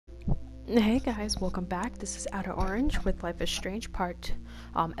Hey guys, welcome back. This is OuterOrange with Life is Strange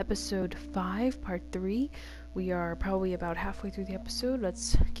episode 5, part 3. We are probably about halfway through the episode.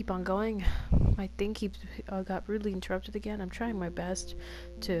 Let's keep on going. My thing got rudely interrupted again. I'm trying my best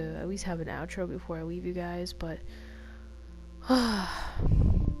to at least have an outro before I leave you guys, but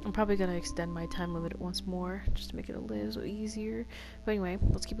I'm probably gonna extend my time limit once more just to make it a little easier. But anyway,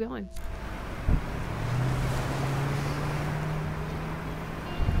 let's keep going.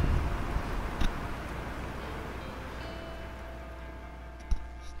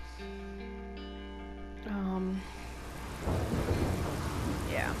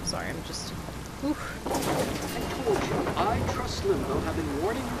 Yeah, I'm sorry, I'm just... Oof. I told you, I trust Limbo, have been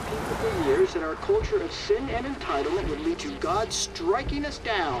warning you people for years that our culture of sin and entitlement would lead to God striking us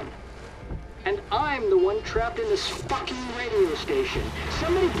down. And I'm the one trapped in this fucking radio station.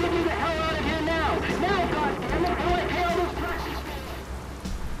 Somebody get me the hell out of here now! Now, goddammit, I want to pay all those taxes!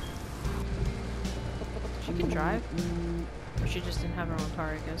 She can drive? Or she just didn't have her own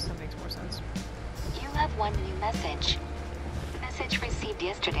car, I guess. That makes more sense. You have one new message. Message received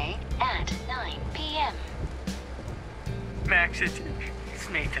yesterday at 9 p.m. Max, it's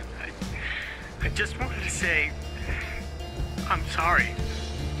Nathan. I just wanted to say I'm sorry.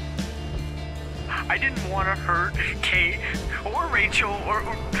 I didn't want to hurt Kate or Rachel or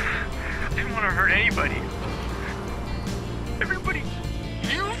I didn't want to hurt anybody. Everybody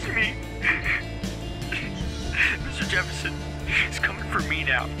used me. Mr. Jefferson is coming for me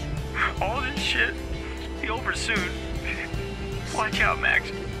now. All this shit will be over soon. Watch out,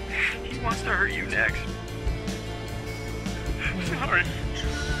 Max. He wants to hurt you next. Sorry.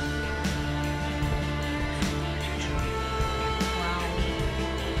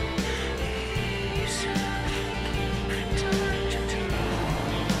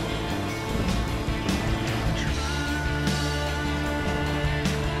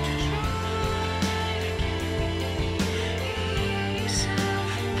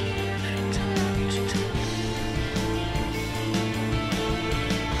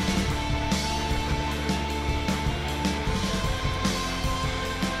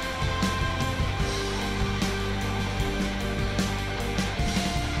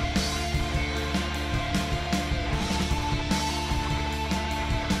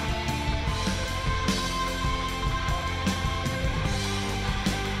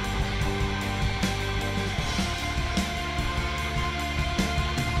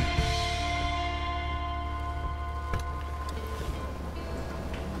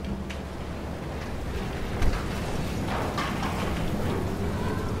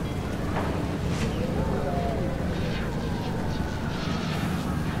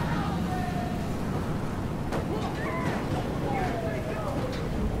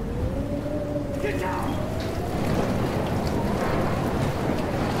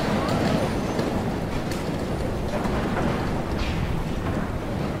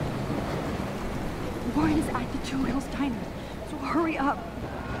 Warren is at the Two Hills Diner, so hurry up.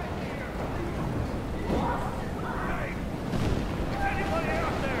 Anybody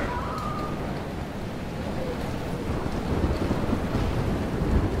out there?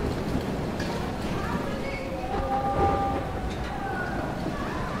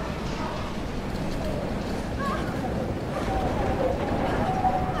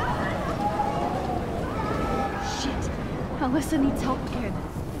 Shit, Alyssa needs help again.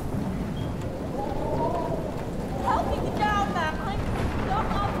 Help me get down, ma'am. I'm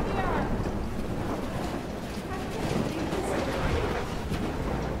stuck up here.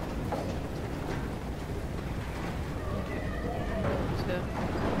 To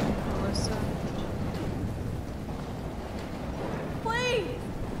Melissa. Please,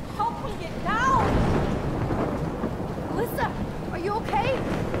 help me get down. Alyssa, are you okay?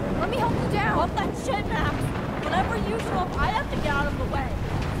 Let me help you down. What that shit, Max? Whenever you show up, I have to get out of the way.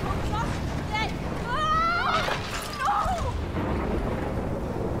 I'm just dead. Ah! No!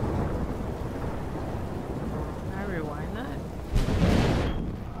 Can I rewind that?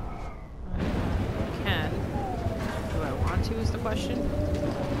 I can. Do I want to is the question.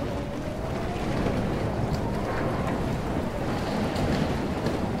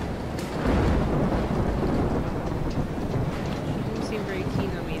 She didn't seem very keen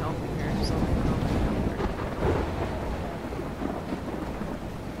on me helping her, so I don't know.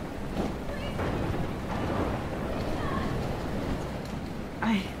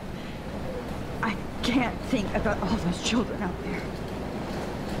 I can't think about all those children out there.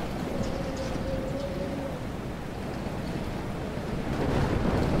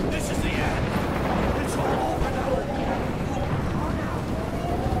 This is the end. It's all over now.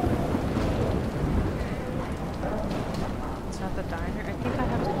 It's not the diner. I think I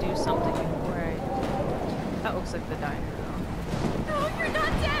have to do something looks like the diner though. No, you're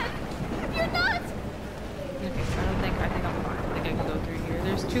not dead! You're not! Okay, I think I'm fine. I think I can go through here.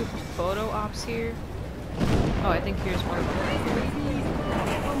 There's 2 photo ops here. Oh, I think here's one of them.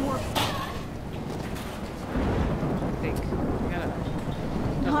 One more. I think. I gotta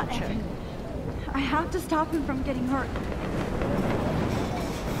Not double check. Evan. I have to stop him from getting hurt.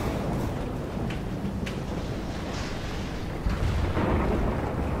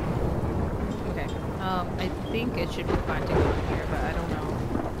 Okay. I think it should be fine to go in here, but I don't know.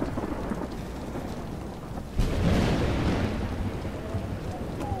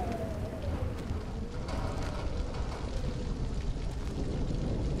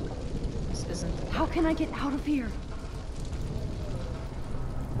 This isn't. How can I get out of here?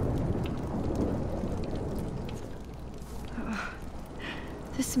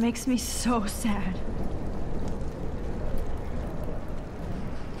 This makes me so sad.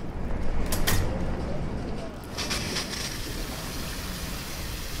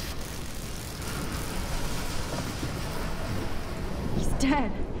 He's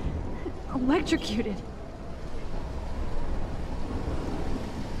dead. Electrocuted.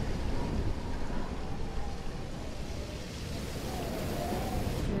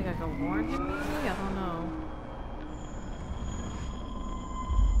 You think I can warn him maybe? I don't know.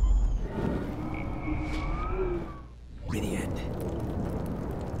 Idiot.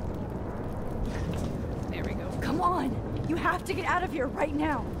 There we go. Come on! You have to get out of here right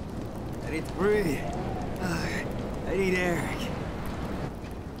now! I need to breathe. I need air.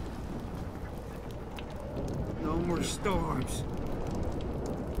 No more storms.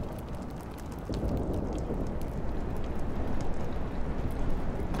 I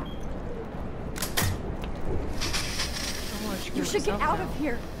don't wanna screw You should get myself out now. of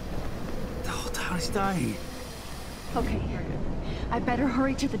here! The whole town is dying. Okay, I better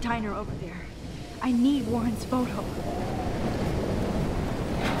hurry to the diner over there. I need Warren's photo.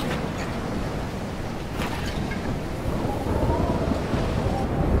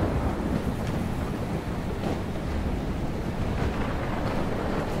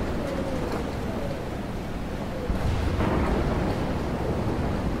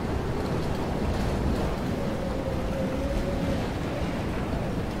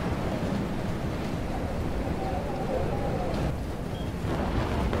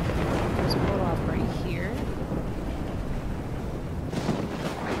 There's a photo op right here.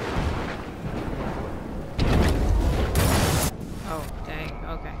 Oh, dang.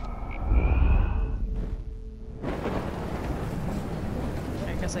 Okay. I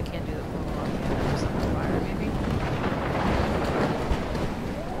guess I can't do the photo op yet. I just have to fire, maybe.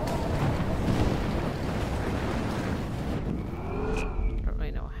 Don't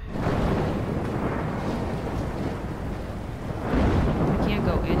really know. I can't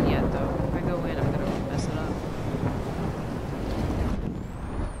go in yet, though. If I go in, I'm gonna mess it up.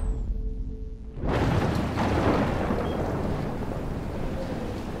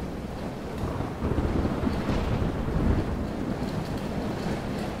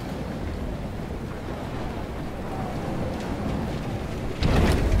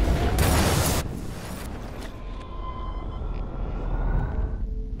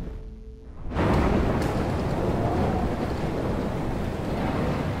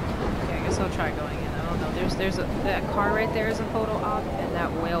 Okay, I guess I'll try going in. I don't know. There's that car right there is a photo op, and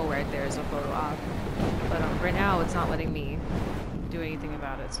that whale right there is a photo op. But right now it's not letting me do anything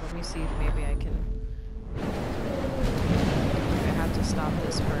about it. So let me see if maybe I can. I have to stop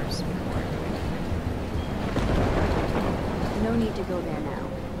this first before I do anything. No need to go there now.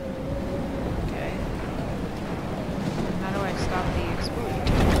 Okay. How do I stop the explosion?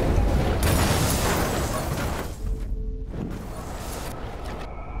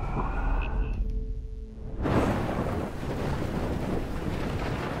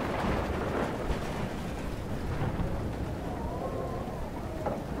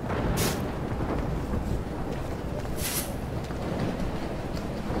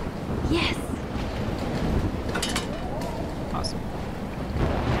 Yes! Awesome.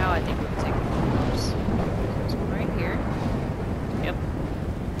 Now I think we can take the photos. There's one right here. Yep.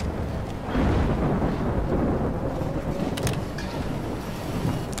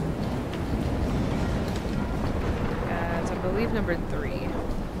 That's, I believe, number 3, if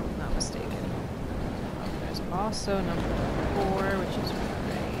I'm not mistaken. There's also number 4, which is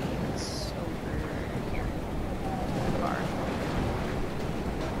right over here. The car.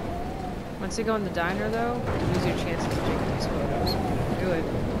 Once you go in the diner, though, you lose your chances of taking these photos. Do it.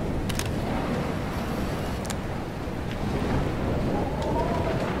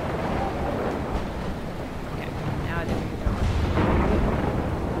 Okay, now I think we can go in.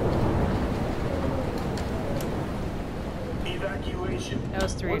 evacuation. That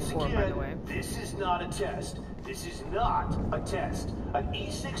was 3 and 4, by the way. This is not a test. This is not a test. An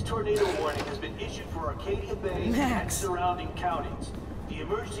E6 tornado warning has been issued for Arcadia Bay and surrounding counties. The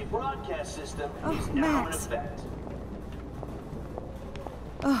emergency broadcast system is now in effect.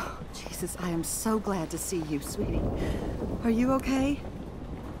 Oh, Jesus, I am so glad to see you, sweetie. Are you okay?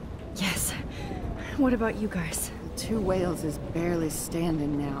 Yes. What about you guys? The 2 Whales is barely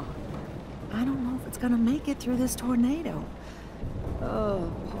standing now. I don't know if it's gonna make it through this tornado.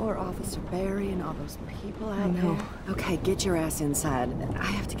 Oh, poor Officer Barry and all those people out there. Okay, get your ass inside. I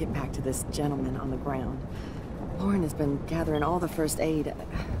have to get back to this gentleman on the ground. Lauren has been gathering all the first aid.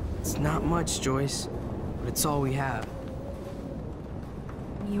 It's not much, Joyce, but it's all we have.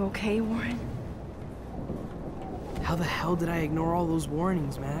 You okay, Warren? How the hell did I ignore all those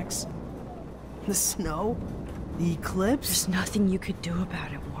warnings, Max? The snow? The eclipse? There's nothing you could do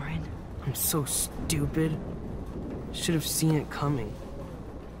about it, Warren. I'm so stupid. Should have seen it coming.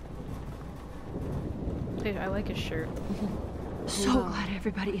 Hey, I like his shirt. So glad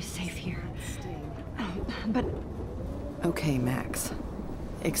everybody is safe here. But... Okay, Max.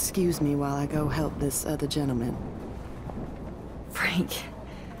 Excuse me while I go help this other gentleman. Frank,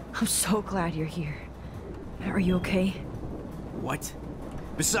 I'm so glad you're here. Are you okay? What?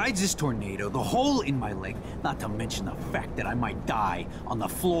 Besides this tornado, the hole in my leg, not to mention the fact that I might die on the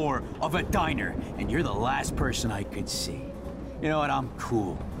floor of a diner, and you're the last person I could see. You know what? I'm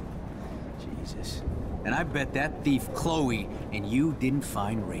cool. Jesus. And I bet that thief Chloe and you didn't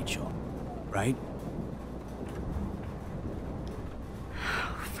find Rachel, right?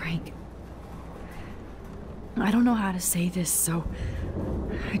 Frank, I don't know how to say this, so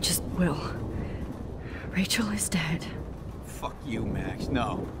I just will. Rachel is dead. Fuck you, Max.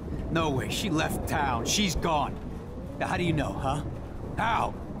 No. No way. She left town. She's gone. Now, how do you know, huh?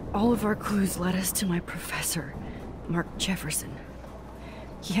 How? All of our clues led us to my professor, Mark Jefferson.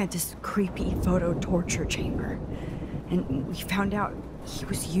 He had this creepy photo torture chamber, and we found out he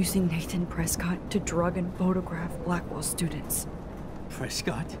was using Nathan Prescott to drug and photograph Blackwell students.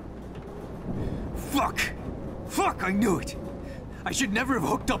 Prescott? Fuck! Fuck, I knew it! I should never have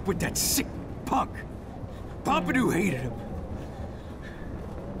hooked up with that sick punk! Pompidou hated him.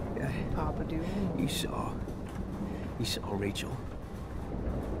 Pompidou. You saw Rachel?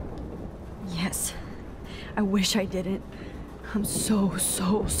 Yes. I wish I didn't. I'm so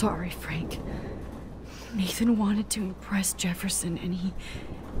sorry, Frank. Nathan wanted to impress Jefferson, and he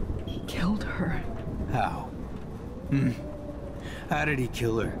killed her. How? How did he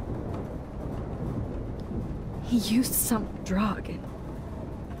kill her? He used some drug and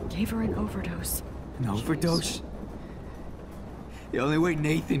gave her an overdose. An overdose? The only way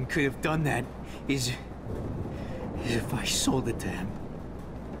Nathan could have done that is if I sold it to him.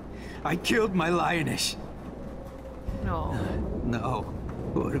 I killed my lioness. No. No.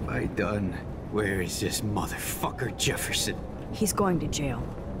 What have I done? Where is this motherfucker Jefferson? He's going to jail.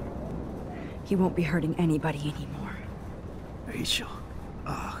 He won't be hurting anybody anymore. Rachel.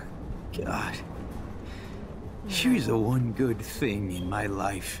 Oh, God. She was the one good thing in my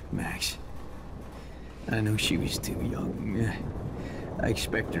life, Max. I know she was too young. I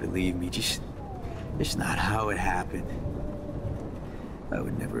expect her to leave me, just not how it happened. I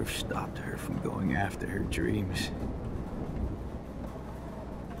would never have stopped her from going after her dreams.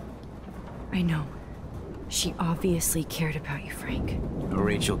 I know. She obviously cared about you, Frank.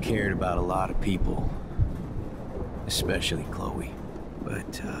 Rachel cared about a lot of people. Especially Chloe.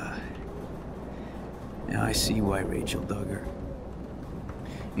 But, now I see why Rachel dug her.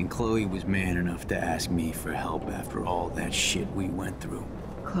 And Chloe was man enough to ask me for help after all that shit we went through.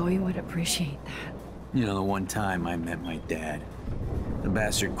 Chloe would appreciate that. You know, the one time I met my dad, the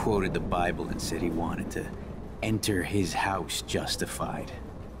bastard quoted the Bible and said he wanted to enter his house justified.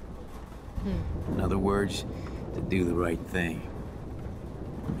 In other words, to do the right thing.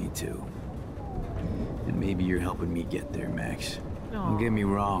 Me too. And maybe you're helping me get there, Max. Don't get me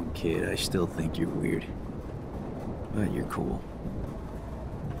wrong, kid. I still think you're weird. But you're cool.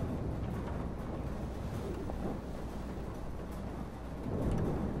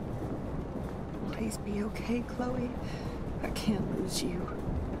 Please be okay, Chloe. I can't lose you.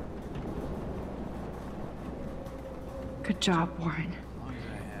 Good job, Warren.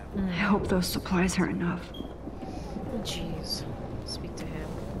 I hope those supplies are enough. Jeez. Speak to him.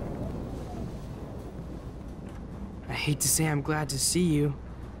 I hate to say I'm glad to see you,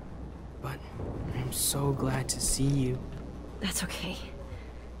 but I'm so glad to see you. That's okay.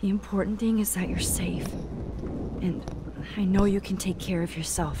 The important thing is that you're safe. And I know you can take care of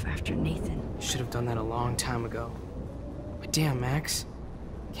yourself after Nathan. Should have done that a long time ago. But damn, Max.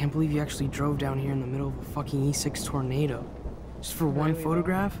 Can't believe you actually drove down here in the middle of a fucking E6 tornado. Just for one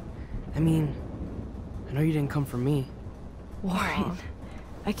photograph? I mean, I know you didn't come for me. Warren,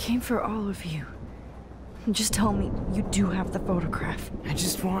 I came for all of you. Just tell me you do have the photograph. I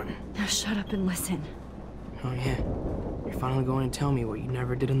just want... Now shut up and listen. Oh yeah, you're finally going to tell me what you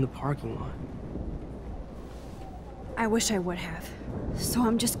never did in the parking lot. I wish I would have. So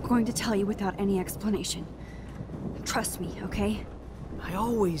I'm just going to tell you without any explanation. Trust me, okay? I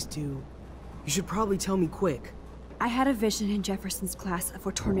always do. You should probably tell me quick. I had a vision in Jefferson's class of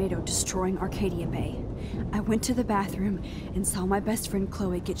a tornado destroying Arcadia Bay. I went to the bathroom and saw my best friend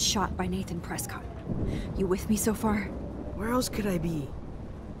Chloe get shot by Nathan Prescott. You with me so far? Where else could I be?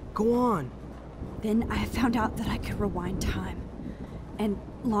 Go on. Then I found out that I could rewind time. And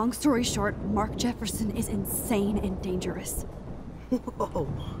long story short, Mark Jefferson is insane and dangerous. Whoa,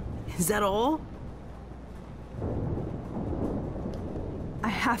 is that all? I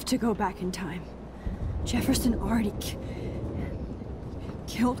have to go back in time. Jefferson already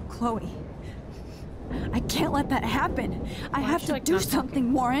killed Chloe. I can't let that happen. I have to do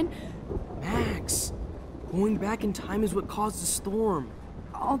something, Warren. Max, going back in time is what caused the storm.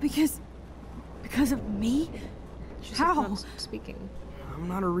 All because of me? How? Speaking. I'm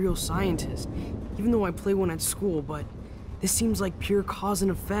not a real scientist, even though I play one at school, but this seems like pure cause and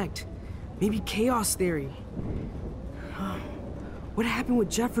effect. Maybe chaos theory. What happened with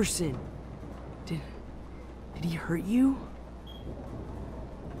Jefferson? Did he hurt you?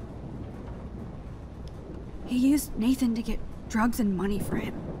 He used Nathan to get drugs and money for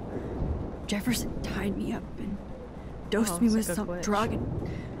him. Jefferson tied me up and dosed me with some drug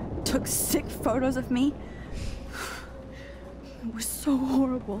and took sick photos of me. It was so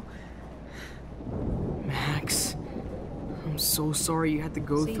horrible. Max, I'm so sorry you had to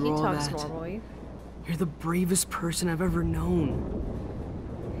go through all that. Normally. You're the bravest person I've ever known.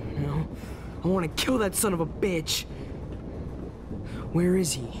 You know, I want to kill that son of a bitch. Where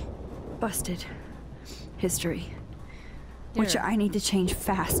is he? Busted. History. Which I need to change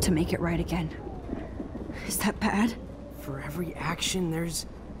fast to make it right again. Is that bad? For every action, there's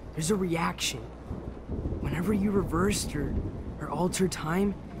a reaction. Whenever you reversed or altered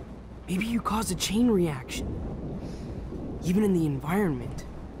time, maybe you caused a chain reaction. Even in the environment.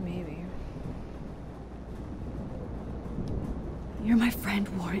 Maybe. You're my friend,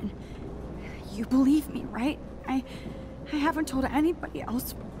 Warren. You believe me, right? I haven't told anybody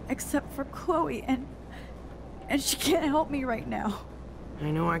else except for Chloe, and she can't help me right now.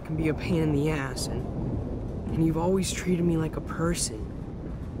 I know I can be a pain in the ass, and you've always treated me like a person.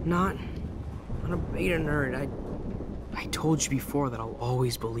 Not a beta nerd. I told you before that I'll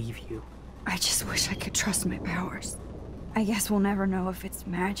always believe you. I just wish I could trust my powers. I guess we'll never know if it's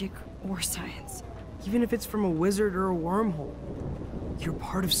magic or science. Even if it's from a wizard or a wormhole. You're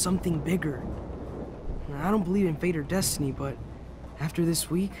part of something bigger. I don't believe in fate or destiny, but after this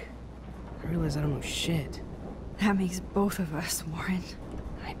week, I realize I don't know shit. That makes both of us, Warren.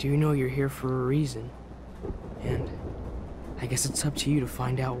 I do know you're here for a reason. And I guess it's up to you to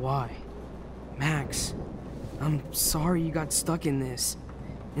find out why. Max, I'm sorry you got stuck in this.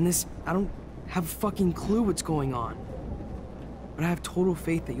 I don't have a fucking clue what's going on. But I have total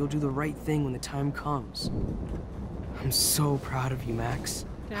faith that you'll do the right thing when the time comes. I'm so proud of you, Max.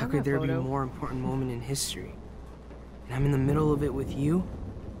 Yeah, how could there be a more important moment in history? And I'm in the middle of it with you.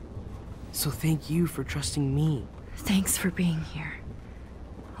 So thank you for trusting me. Thanks for being here.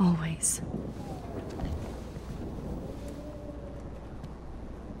 Always.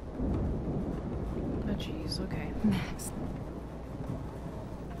 Oh jeez, okay. Max.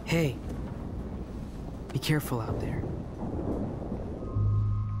 Hey. Be careful out there.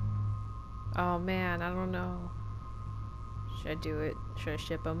 Oh man, I don't know. Should I do it? Should I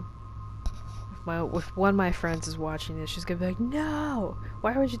ship him? If one of my friends is watching this, she's gonna be like, no!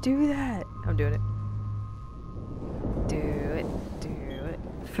 Why would you do that? I'm doing it. Do it. Do it.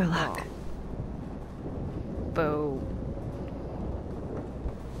 For luck. Bo.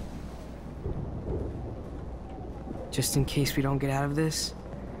 Just in case we don't get out of this,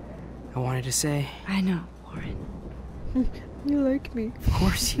 I wanted to say... I know, Warren. You like me. Of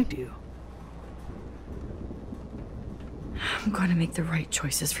course you do. I'm going to make the right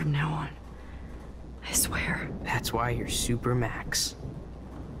choices from now on. I swear. That's why you're Super Max.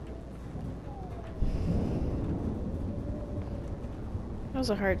 That was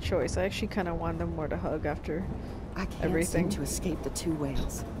a hard choice. I actually kind of wanted them more to hug after I can't everything. seem to escape the two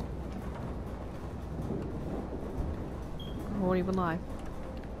whales. I won't even lie.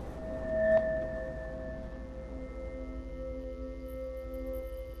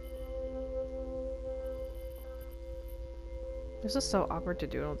 This is so awkward to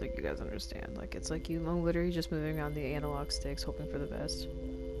do. I don't think you guys understand. Like, it's like you literally just moving around the analog sticks, hoping for the best.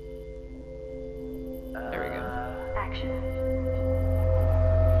 There we go. Action.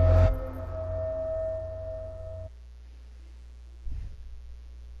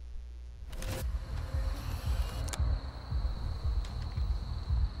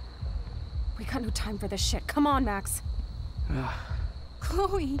 We got no time for this shit. Come on, Max.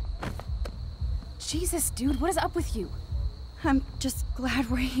 Chloe. Jesus, dude, what is up with you? I'm just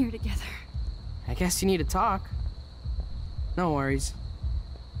glad we're here together. I guess you need to talk. No worries.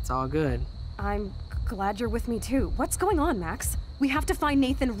 It's all good. I'm glad you're with me too. What's going on, Max? We have to find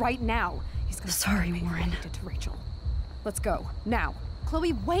Nathan right now. He's gonna Sorry, Warren. did to Rachel. Let's go now.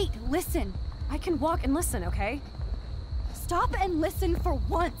 Chloe, wait, listen. I can walk and listen, okay? Stop and listen for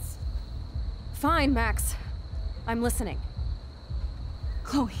once. Fine, Max. I'm listening.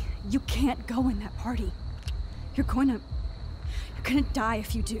 Chloe, you can't go in that party. You're gonna die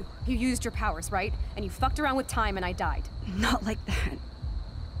if you do. You used your powers, right? And you fucked around with time and I died. Not like that.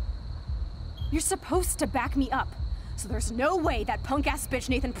 You're supposed to back me up. So there's no way that punk-ass bitch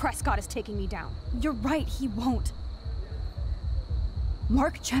Nathan Prescott is taking me down. You're right, he won't.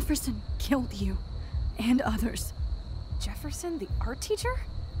 Mark Jefferson killed you. And others. Jefferson, the art teacher?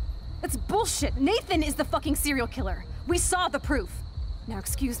 That's bullshit. Nathan is the fucking serial killer. We saw the proof. Now,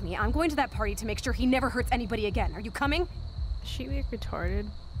 excuse me, I'm going to that party to make sure he never hurts anybody again. Are you coming? Is she like retarded?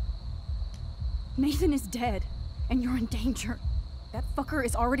 Nathan is dead, and you're in danger. That fucker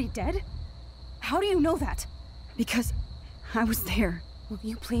is already dead? How do you know that? Because I was there. Will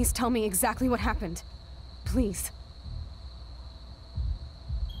you please tell me exactly what happened? Please.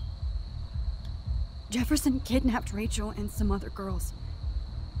 Jefferson kidnapped Rachel and some other girls.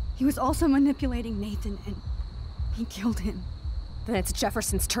 He was also manipulating Nathan, and he killed him. Then it's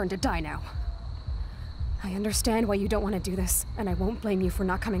Jefferson's turn to die now. I understand why you don't want to do this, and I won't blame you for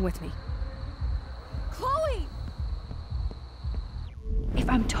not coming with me. Chloe! If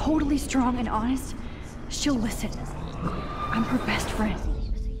I'm totally strong and honest, she'll listen. I'm her best friend.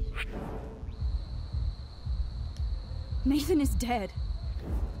 Nathan is dead.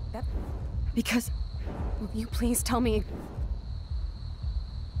 That... Because... Will you please tell me...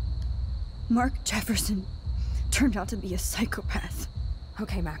 Mark Jefferson turned out to be a psychopath.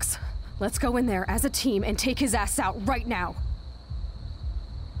 Okay, Max. Let's go in there as a team and take his ass out right now.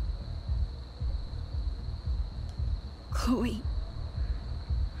 Chloe.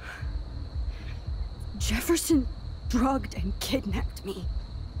 Jefferson drugged and kidnapped me.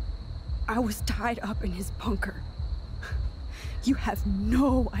 I was tied up in his bunker. You have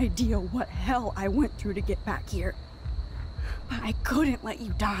no idea what hell I went through to get back here. But I couldn't let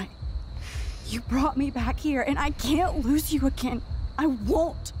you die. You brought me back here, and I can't lose you again. I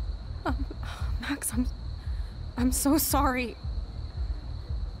won't. Max, I'm so sorry.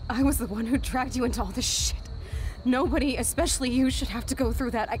 I was the one who dragged you into all this shit. Nobody, especially you, should have to go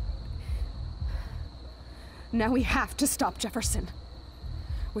through that. Now we have to stop Jefferson.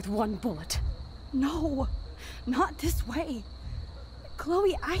 With one bullet. No, not this way.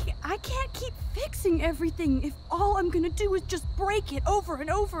 Chloe, I can't keep fixing everything if all I'm gonna do is just break it over and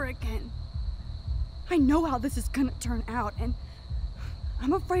over again. I know how this is gonna turn out, and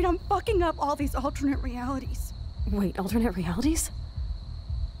I'm afraid I'm fucking up all these alternate realities. Wait, alternate realities?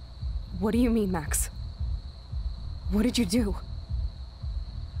 What do you mean, Max? What did you do?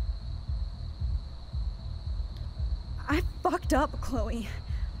 I fucked up, Chloe.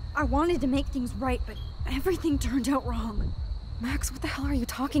 I wanted to make things right, but everything turned out wrong. Max, what the hell are you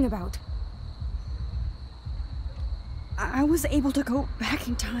talking about? I was able to go back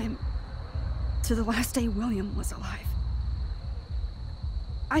in time to the last day William was alive.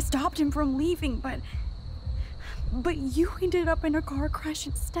 I stopped him from leaving, but you ended up in a car crash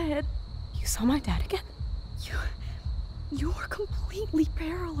instead. You saw my dad again? You were completely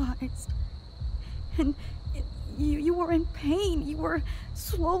paralyzed. And you were in pain. You were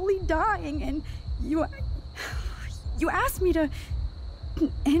slowly dying, and you asked me to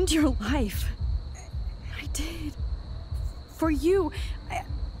end your life. I did. For you.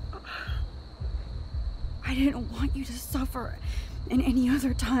 I didn't want you to suffer in any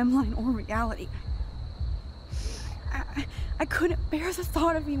other timeline or reality. I couldn't bear the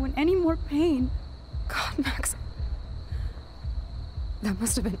thought of you in any more pain. God, Max. That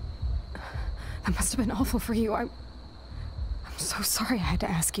must have been awful for you. I'm so sorry I had to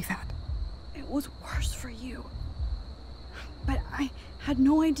ask you that. It was worse for you. But I had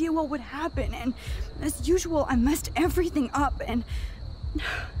no idea what would happen, and as usual, I messed everything up, and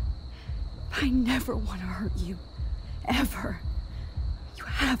I never want to hurt you. Ever. You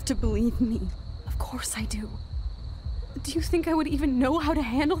have to believe me. Of course I do. Do you think I would even know how to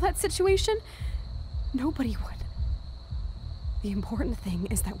handle that situation? Nobody would. The important thing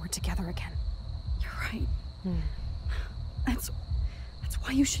is that we're together again. You're right. That's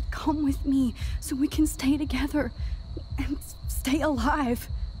why you should come with me, so we can stay together and stay alive.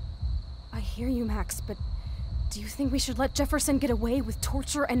 I hear you, Max, but do you think we should let Jefferson get away with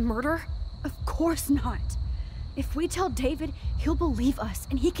torture and murder? Of course not. If we tell David, he'll believe us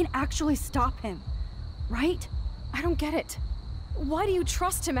and he can actually stop him. Right? I don't get it. Why do you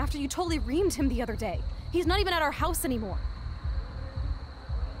trust him after you totally reamed him the other day? He's not even at our house anymore.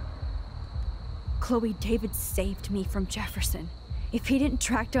 Chloe, David saved me from Jefferson. If he didn't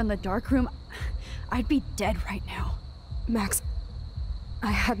track down the darkroom, I'd be dead right now. Max,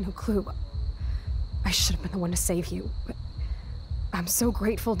 I had no clue. I should have been the one to save you, but I'm so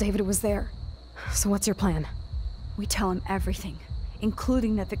grateful David was there. So what's your plan? We tell him everything,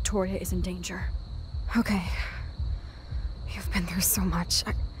 including that Victoria is in danger. Okay. You've been through so much.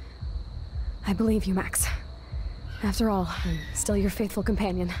 I believe you, Max. After all, I'm still your faithful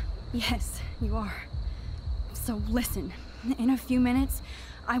companion. Yes, you are. So listen, in a few minutes,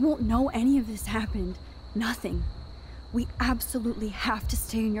 I won't know any of this happened. Nothing. We absolutely have to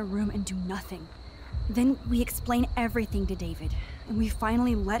stay in your room and do nothing. Then we explain everything to David, and we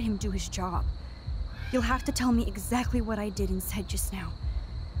finally let him do his job. You'll have to tell me exactly what I did and said just now.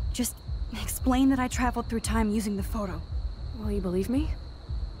 Just explain that I traveled through time using the photo. Will you believe me?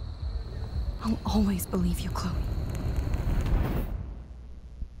 I'll always believe you, Chloe.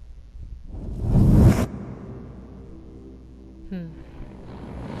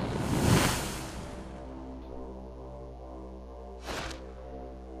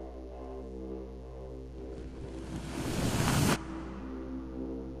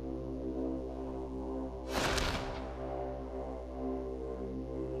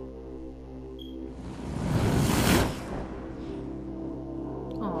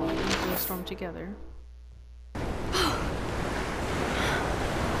 From together.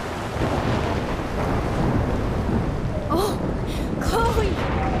 Oh, Chloe!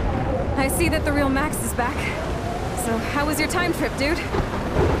 I see that the real Max is back. So how was your time trip, dude?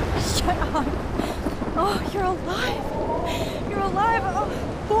 Shut up! Oh, you're alive! You're alive! Oh,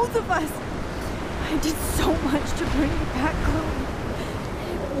 both of us! I did so much to bring you back, Chloe.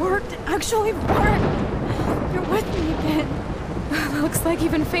 It worked. It actually worked! You're with me again. Looks like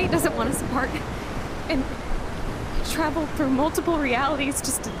even fate doesn't want us apart. And I traveled through multiple realities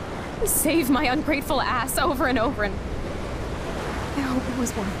just to save my ungrateful ass over and over, and I hope it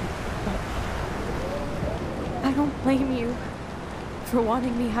was worth it. But I don't blame you for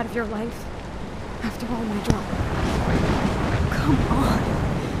wanting me out of your life after all my drama. Come on.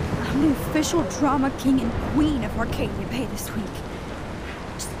 I'm the official drama king and queen of Arcadia Bay this week.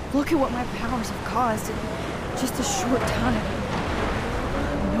 Just look at what my powers have caused in just a short time.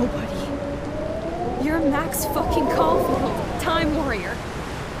 Nobody. You're Max fucking Caulfield, Time Warrior.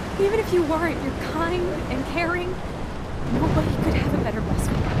 Even if you weren't, you're kind and caring. Nobody could have a better best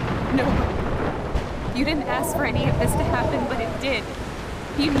friend. Nobody. You didn't ask for any of this to happen, but it did.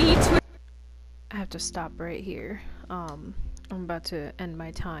 You need to... I have to stop right here. I'm about to end my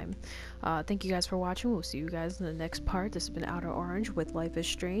time. Thank you guys for watching. We'll see you guys in the next part. This has been Outer Orange with Life is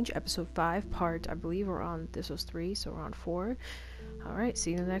Strange, episode 5, part, I believe we're on, this was 3, so we're on 4. Alright,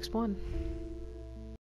 see you in the next one.